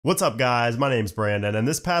What's up guys, my name's Brandon, and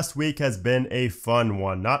this past week has been a fun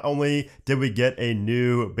one. Not only did we get a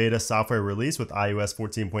new beta software release with iOS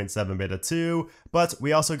 14.7 Beta 2, but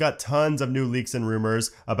we also got tons of new leaks and rumors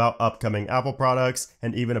about upcoming Apple products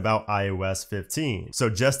and even about iOS 15. So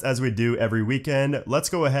just as we do every weekend, let's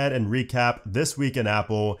go ahead and recap this week in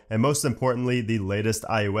Apple, and most importantly, the latest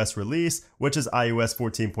iOS release, which is iOS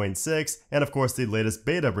 14.6, and of course the latest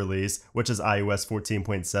beta release, which is iOS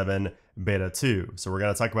 14.7 Beta 2. So we're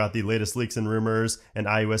going to talk about the latest leaks and rumors and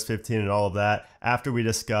iOS 15 and all of that after we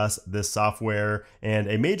discuss this software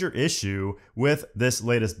and a major issue with this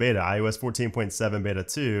latest beta, iOS 14.7 Beta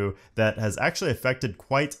 2, that has actually affected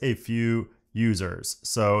quite a few users.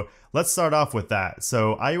 So let's start off with that.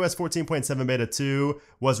 So iOS 14.7 Beta 2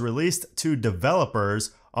 was released to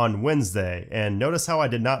developers on Wednesday, and notice how I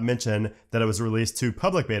did not mention that it was released to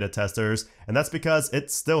public beta testers, and that's because it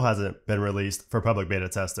still hasn't been released for public beta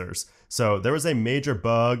testers. So there was a major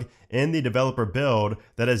bug in the developer build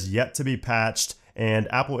that is yet to be patched, and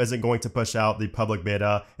Apple isn't going to push out the public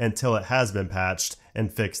beta until it has been patched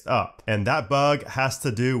and fixed up. And that bug has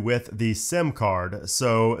to do with the SIM card.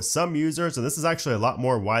 So some users, and this is actually a lot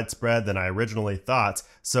more widespread than I originally thought,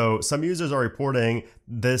 so some users are reporting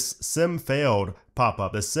this SIM failed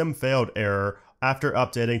pop-up, this SIM failed error after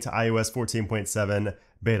updating to iOS 14.7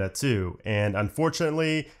 Beta 2. And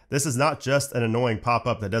unfortunately, this is not just an annoying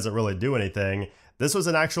pop-up that doesn't really do anything. This was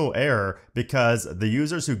an actual error because the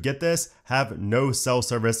users who get this have no cell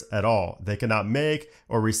service at all. They cannot make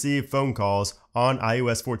or receive phone calls on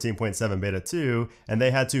iOS 14.7 Beta 2, and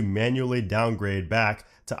they had to manually downgrade back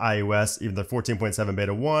to iOS either 14.7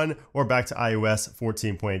 Beta 1 or back to iOS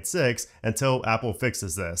 14.6 until Apple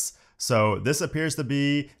fixes this. So this appears to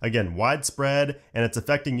be, again, widespread, and it's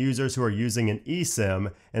affecting users who are using an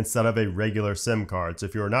eSIM instead of a regular SIM card. So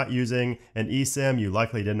if you are not using an eSIM, you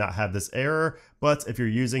likely did not have this error. But if you're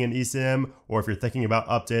using an eSIM, or if you're thinking about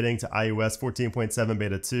updating to iOS 14.7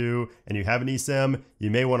 Beta 2 and you have an eSIM, you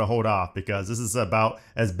may want to hold off because this is about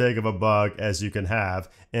as big of a bug as you can have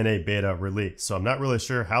in a beta release. So I'm not really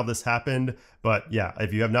sure how this happened, but yeah,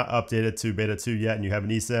 if you have not updated to Beta 2 yet and you have an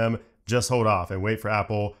eSIM, just hold off and wait for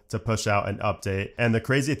Apple to push out an update. And the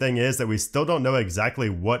crazy thing is that we still don't know exactly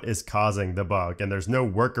what is causing the bug, and there's no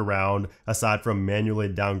workaround aside from manually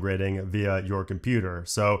downgrading via your computer.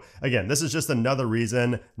 So again, this is just another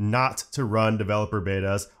reason not to run developer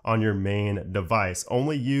betas on your main device.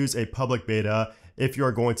 Only use a public beta if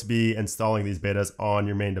you're going to be installing these betas on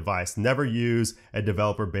your main device. Never use a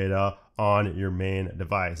developer beta on your main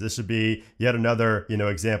device. This should be yet another,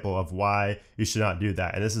 example of why you should not do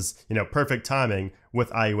that. And this is, perfect timing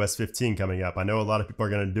with iOS 15 coming up. I know a lot of people are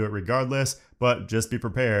going to do it regardless, but just be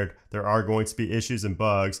prepared. There are going to be issues and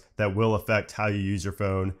bugs that will affect how you use your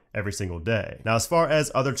phone every single day. Now, as far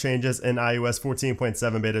as other changes in iOS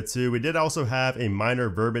 14.7 Beta 2, we did also have a minor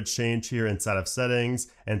verbiage change here inside of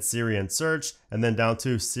settings and Siri and search, and then down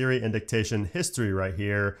to Siri and dictation history right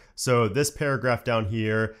here. So this paragraph down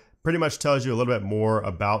here pretty much tells you a little bit more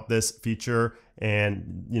about this feature,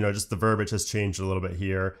 and just the verbiage has changed a little bit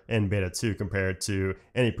here in Beta 2 compared to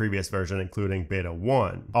any previous version, including Beta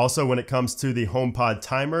 1. Also, when it comes to the HomePod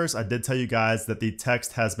timers, I did tell you guys that the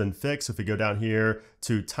text has been fixed. So if you go down here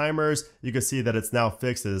to timers, you can see that it's now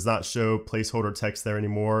fixed. It does not show placeholder text there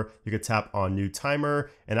anymore. You can tap on new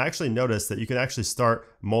timer, and I actually noticed that you can actually start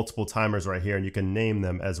multiple timers right here, and you can name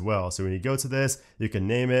them as well. So when you go to this, you can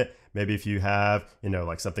name it. Maybe if you have,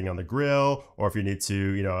 like something on the grill, or if you need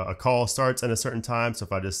to, a call starts in a certain time. So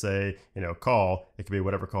if I just say, call, it could be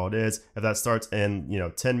whatever call it is. If that starts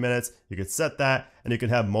in, 10 minutes, you could set that, and you can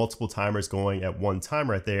have multiple timers going at one time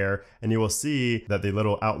right there. And you will see that the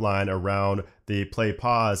little outline around the play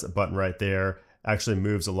pause button right there actually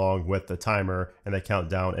moves along with the timer, and they count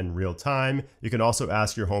down in real time. You can also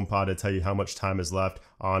ask your HomePod to tell you how much time is left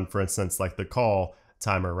on, for instance, like the call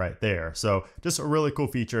timer right there. So just a really cool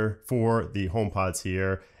feature for the HomePods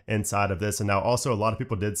here inside of this. And now also a lot of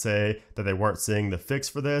people did say that they weren't seeing the fix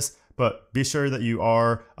for this, but be sure that you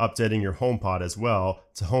are updating your HomePod as well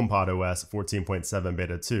to HomePod OS 14.7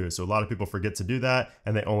 Beta 2. So a lot of people forget to do that,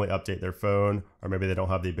 and they only update their phone, or maybe they don't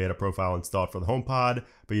have the beta profile installed for the HomePod,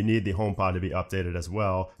 but you need the HomePod to be updated as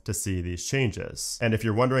well to see these changes. And if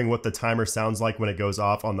you're wondering what the timer sounds like when it goes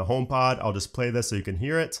off on the HomePod, I'll just play this so you can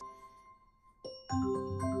hear it.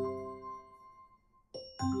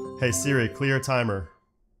 Hey Siri, clear timer.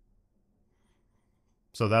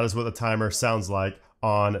 So that is what the timer sounds like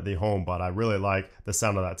on the HomePod. I really like the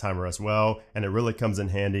sound of that timer as well, and it really comes in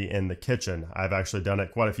handy in the kitchen. I've actually done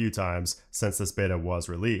it quite a few times since this beta was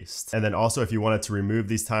released. And then also, if you wanted to remove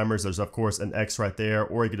these timers, there's of course an X right there,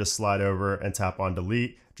 or you could just slide over and tap on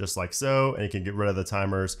delete just like so, and you can get rid of the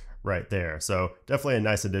timers right there. So definitely a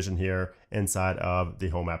nice addition here inside of the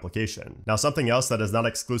home application. Now, something else that is not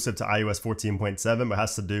exclusive to iOS 14.7 but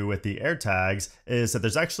has to do with the AirTags is that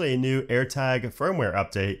there's actually a new AirTag firmware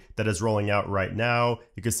update that is rolling out right now.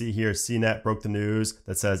 You can see here CNET broke the news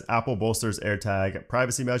that says Apple bolsters AirTag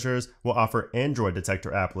privacy measures, will offer Android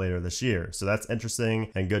detector app later this year. So that's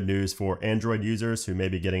interesting and good news for Android users who may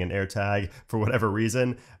be getting an AirTag for whatever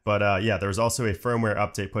reason. But yeah, there's also a firmware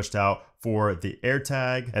update pushed out for the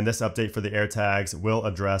AirTag, and this update for the AirTags will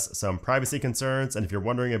address some privacy concerns. And if you're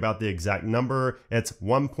wondering about the exact number, it's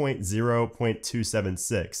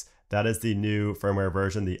 1.0.276. That is the new firmware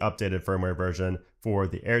version, the updated firmware version for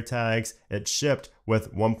the AirTags. It shipped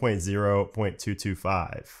with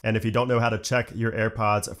 1.0.225. And if you don't know how to check your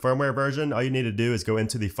AirPods firmware version, all you need to do is go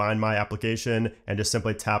into the Find My application and just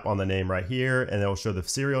simply tap on the name right here, and it'll show the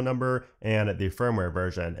serial number and the firmware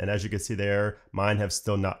version. And as you can see there, mine have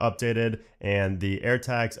still not updated, and the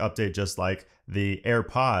AirTags update just like the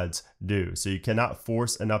AirPods do. So you cannot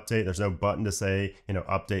force an update. There's no button to say,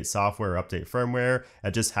 update software or update firmware.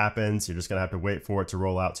 It just happens. You're just gonna have to wait for it to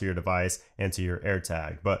roll out to your device and to your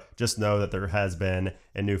AirTag. But just know that there has been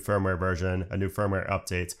a new firmware version, a new firmware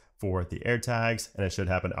update for the AirTags, and it should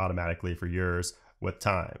happen automatically for yours with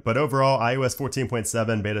time. But overall, iOS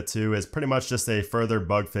 14.7 Beta 2 is pretty much just a further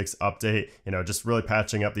bug fix update, just really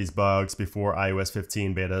patching up these bugs before iOS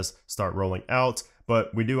 15 betas start rolling out.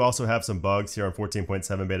 But we do also have some bugs here on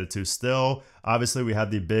 14.7 Beta 2 still. Obviously, we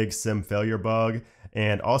have the big SIM failure bug,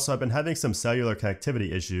 and also I've been having some cellular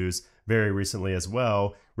connectivity issues very recently as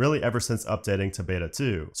well, really ever since updating to Beta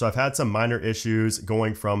 2. So I've had some minor issues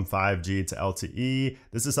going from 5G to LTE.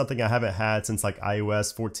 This is something I haven't had since like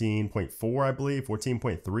iOS 14.4, I believe,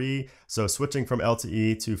 14.3. So switching from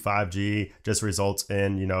LTE to 5G just results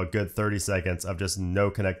in, a good 30 seconds of just no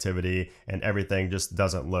connectivity and everything just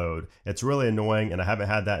doesn't load. It's really annoying, and I haven't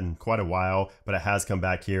had that in quite a while, but it has come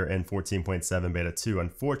back here in 14.7 Beta 2,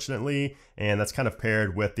 unfortunately, and that's kind of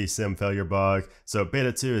paired with the SIM failure bug. So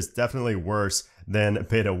Beta 2 is definitely worse than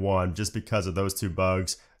Beta 1 just because of those two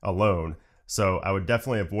bugs alone. So I would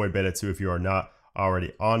definitely avoid Beta 2 if you are not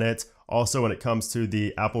already on it. Also, when it comes to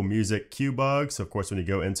the Apple Music queue bug, so of course when you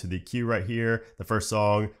go into the queue right here, the first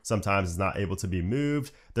song sometimes is not able to be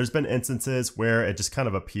moved. There's been instances where it just kind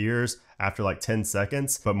of appears after like 10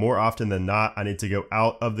 seconds, but more often than not, I need to go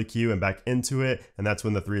out of the queue and back into it, and that's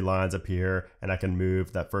when the three lines appear and I can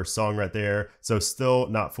move that first song right there. So still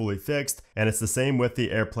not fully fixed, and it's the same with the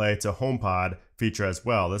AirPlay to HomePod feature as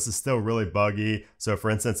well. This is still really buggy. So for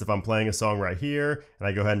instance, if I'm playing a song right here and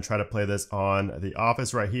I go ahead and try to play this on The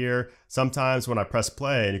Office right here, sometimes when I press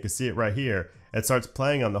play, and you can see it right here, it starts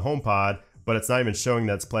playing on the HomePod, but it's not even showing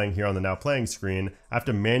that it's playing here on the Now Playing screen. I have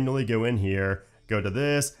to manually go in here, go to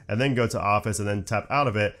this, and then go to Office and then tap out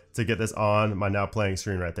of it to get this on my Now Playing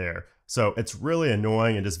screen right there. So it's really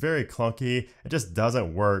annoying and just very clunky. It just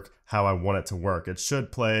doesn't work how I want it to work. It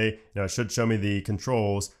should play, it should show me the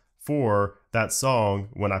controls for that song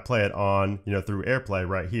when I play it on, through AirPlay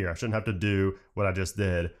right here. I shouldn't have to do what I just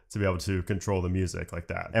did to be able to control the music like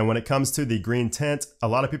that. And when it comes to the green tint, a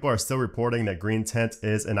lot of people are still reporting that green tint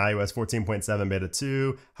is in iOS 14.7 Beta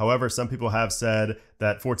 2. However, some people have said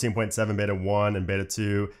that 14.7 Beta 1 and Beta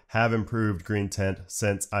 2 have improved green tint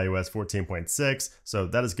since iOS 14.6. So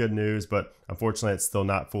that is good news, but unfortunately it's still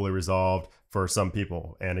not fully resolved for some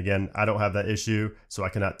people. And again, I don't have that issue, so I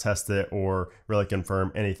cannot test it or really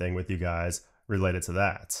confirm anything with you guys related to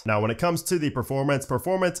that. Now, when it comes to the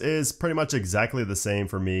performance is pretty much exactly the same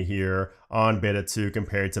for me here on Beta 2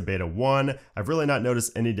 compared to Beta 1. I've really not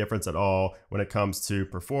noticed any difference at all when it comes to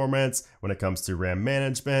performance, when it comes to RAM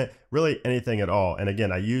management, really anything at all. And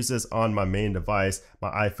again, I use this on my main device,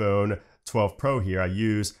 my iPhone 12 Pro here. I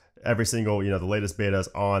use every single, the latest betas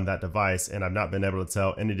on that device, and I've not been able to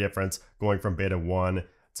tell any difference going from Beta 1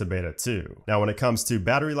 to Beta 2. Now, when it comes to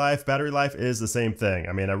battery life is the same thing.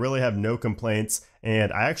 I mean, I really have no complaints,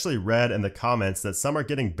 and I actually read in the comments that some are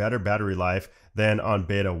getting better battery life than on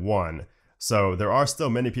Beta 1. So there are still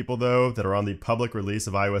many people though that are on the public release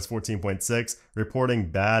of iOS 14.6 reporting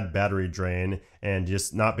bad battery drain and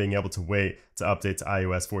just not being able to wait to update to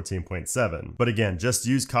iOS 14.7. But again, just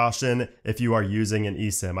use caution if you are using an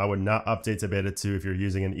eSIM. I would not update to Beta 2 if you're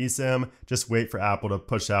using an eSIM. Just wait for Apple to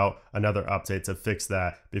push out another update to fix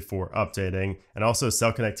that before updating. And also,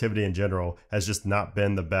 cell connectivity in general has just not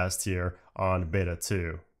been the best here on Beta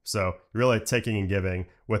 2. So really taking and giving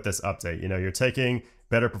with this update. You're taking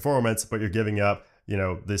better performance, but you're giving up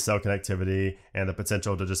the cell connectivity and the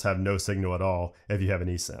potential to just have no signal at all if you have an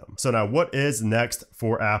eSIM. So now what is next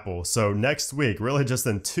for Apple? So next week, really just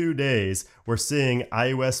in 2 days, we're seeing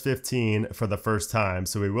iOS 15 for the first time.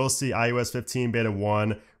 So we will see iOS 15 beta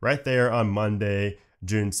 1 right there on Monday,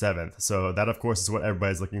 June 7th. So that of course is what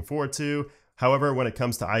everybody's looking forward to. However, when it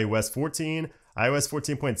comes to iOS 14, iOS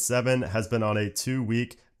 14.7 has been on a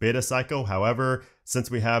 2-week beta cycle. However, since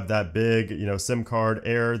we have that big, SIM card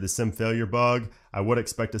error, the SIM failure bug, I would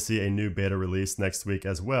expect to see a new beta release next week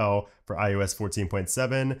as well for iOS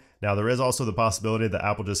 14.7. Now, there is also the possibility that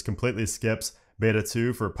Apple just completely skips beta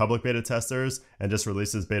 2 for public beta testers and just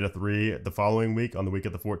releases beta 3 the following week on the week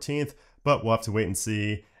of the 14th, but we'll have to wait and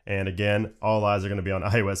see. And again, all eyes are going to be on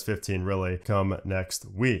iOS 15 really come next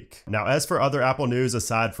week. Now, as for other Apple news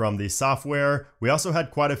aside from the software, we also had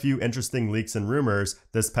quite a few interesting leaks and rumors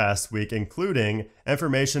this past week, including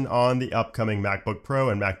information on the upcoming MacBook Pro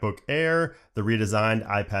and MacBook Air, the redesigned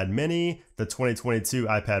iPad mini, the 2022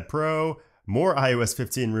 iPad Pro, more iOS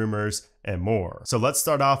 15 rumors, and more. So let's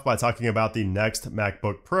start off by talking about the next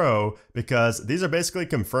MacBook Pro, because these are basically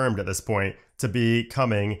confirmed at this point to be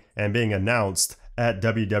coming and being announced at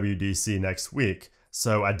WWDC next week.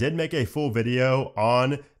 So I did make a full video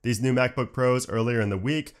on these new MacBook Pros earlier in the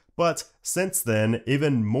week, but since then,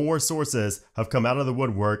 even more sources have come out of the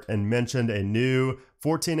woodwork and mentioned a new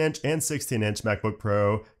 14-inch and 16-inch MacBook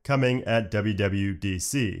Pro coming at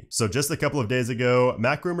WWDC. So just a couple of days ago,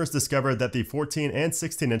 Mac Rumors discovered that the 14 and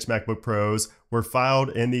 16-inch MacBook Pros were filed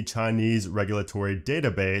in the Chinese regulatory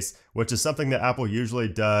database, which is something that Apple usually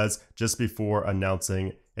does just before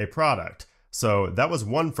announcing a product. So that was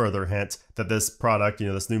one further hint that this product,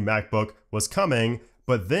 this new MacBook was coming.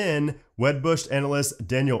 But then Wedbush analyst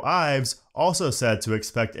Daniel Ives also said to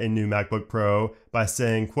expect a new MacBook Pro by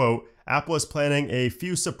saying, quote, Apple is planning a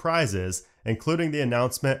few surprises, including the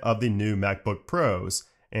announcement of the new MacBook Pros.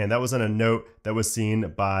 And that was in a note that was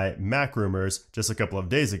seen by Mac Rumors just a couple of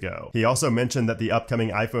days ago. He also mentioned that the upcoming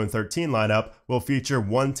iPhone 13 lineup will feature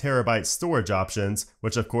 1 terabyte storage options,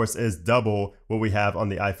 which of course is double what we have on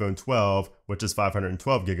the iPhone 12, which is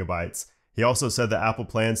 512 gigabytes. He also said that Apple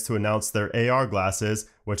plans to announce their AR glasses,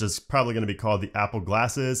 which is probably going to be called the Apple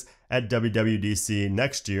Glasses, at WWDC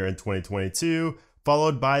next year in 2022,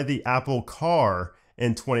 followed by the Apple Car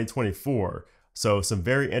in 2024. So some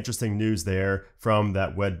very interesting news there from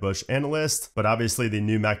that Wedbush analyst, but obviously the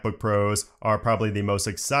new MacBook Pros are probably the most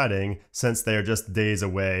exciting since they are just days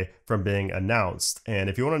away from being announced. And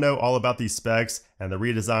if you want to know all about these specs and the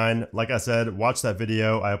redesign, like I said, watch that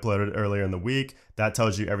video I uploaded earlier in the week. That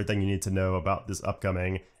tells you everything you need to know about this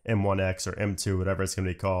upcoming M1X or M2, whatever it's going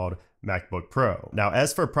to be called, MacBook Pro. Now,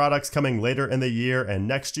 as for products coming later in the year and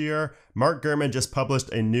next year, Mark Gurman just published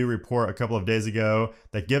a new report a couple of days ago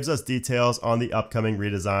that gives us details on the upcoming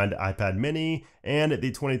redesigned iPad mini and the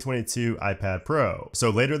 2022 iPad Pro. So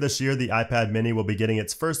later this year, the iPad mini will be getting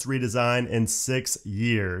its first redesign in 6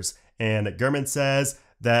 years. And Gurman says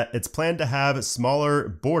that it's planned to have smaller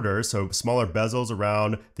borders, so smaller bezels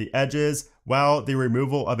around the edges, while the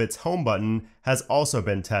removal of its home button has also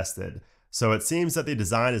been tested. So it seems that the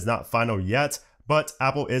design is not final yet, but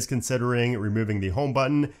Apple is considering removing the home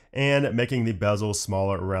button and making the bezels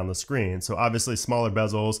smaller around the screen. So obviously smaller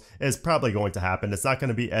bezels is probably going to happen. It's not going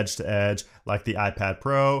to be edge to edge like the iPad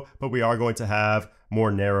Pro, but we are going to have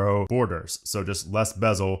more narrow borders. So just less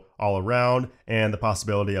bezel all around and the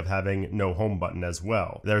possibility of having no home button as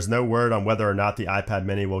well. There's no word on whether or not the iPad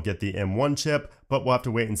mini will get the M1 chip, but we'll have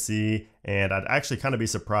to wait and see. And I'd actually kind of be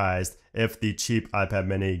surprised if the cheap iPad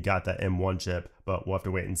mini got that M1 chip, but we'll have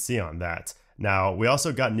to wait and see on that. Now, we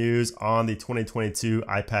also got news on the 2022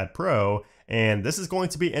 iPad Pro, and this is going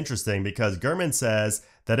to be interesting because Gurman says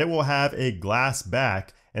that it will have a glass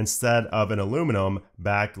back instead of an aluminum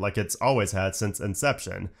back like it's always had since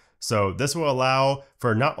inception. So this will allow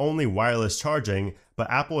for not only wireless charging,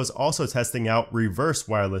 but Apple is also testing out reverse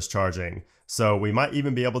wireless charging. So we might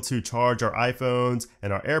even be able to charge our iPhones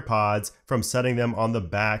and our AirPods from setting them on the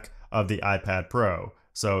back of the iPad Pro.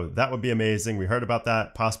 So that would be amazing. We heard about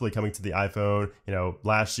that possibly coming to the iPhone,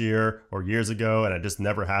 last year or years ago, and it just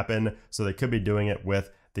never happened. So they could be doing it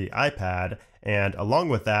with the iPad. And along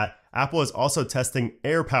with that, Apple is also testing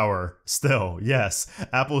AirPower still. Yes,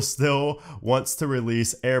 Apple still wants to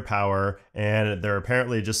release AirPower, and they're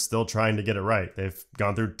apparently just still trying to get it right. They've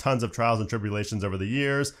gone through tons of trials and tribulations over the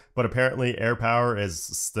years, but apparently AirPower is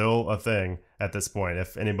still a thing at this point,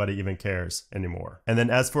 if anybody even cares anymore. And then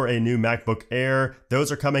as for a new MacBook Air,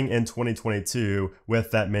 those are coming in 2022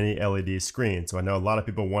 with that mini LED screen. So I know a lot of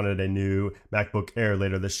people wanted a new MacBook Air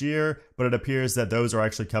later this year, but it appears that those are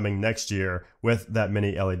actually coming next year with that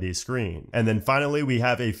mini LED screen. And then finally, we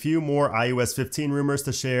have a few more iOS 15 rumors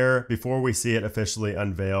to share before we see it officially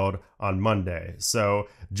unveiled on Monday. So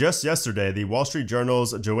just yesterday, the Wall Street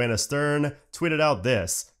Journal's Joanna Stern tweeted out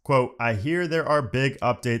this, quote, "I hear there are big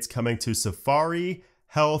updates coming to Safari,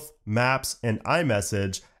 Health, Maps, and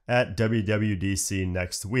iMessage at WWDC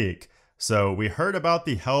next week." So we heard about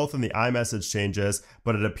the Health and the iMessage changes,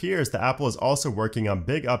 but it appears that Apple is also working on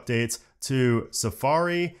big updates to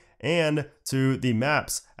Safari and to the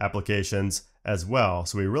Maps applications as well.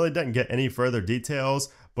 So we really didn't get any further details,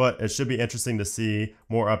 but it should be interesting to see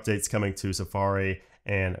more updates coming to Safari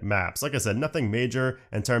and Maps. Like I said, nothing major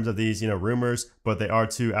in terms of these, rumors, but they are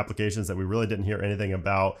two applications that we really didn't hear anything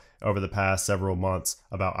about over the past several months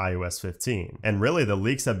about iOS 15. And really, the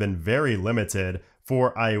leaks have been very limited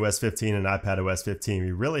for iOS 15 and iPadOS 15.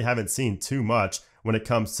 We really haven't seen too much when it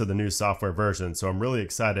comes to the new software version. So I'm really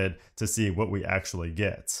excited to see what we actually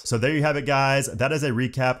get. So there you have it, guys. That is a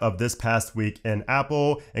recap of this past week in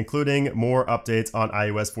Apple, including more updates on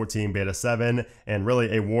iOS 14 Beta 7, and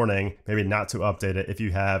really a warning, maybe not to update it if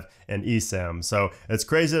you have an eSIM. So it's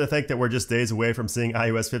crazy to think that we're just days away from seeing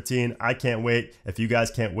iOS 15. I can't wait. If you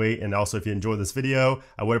guys can't wait, and also if you enjoyed this video,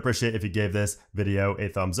 I would appreciate if you gave this video a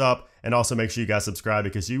thumbs up. And also make sure you guys subscribe,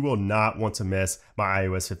 because you will not want to miss my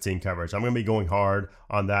iOS 15 coverage. I'm going to be going hard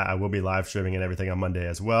on that. I will be live streaming and everything on Monday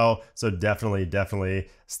as well. So definitely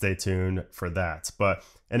stay tuned for that. But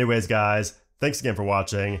anyways, guys, thanks again for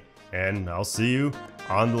watching, and I'll see you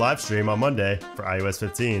on the live stream on Monday for iOS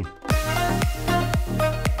 15.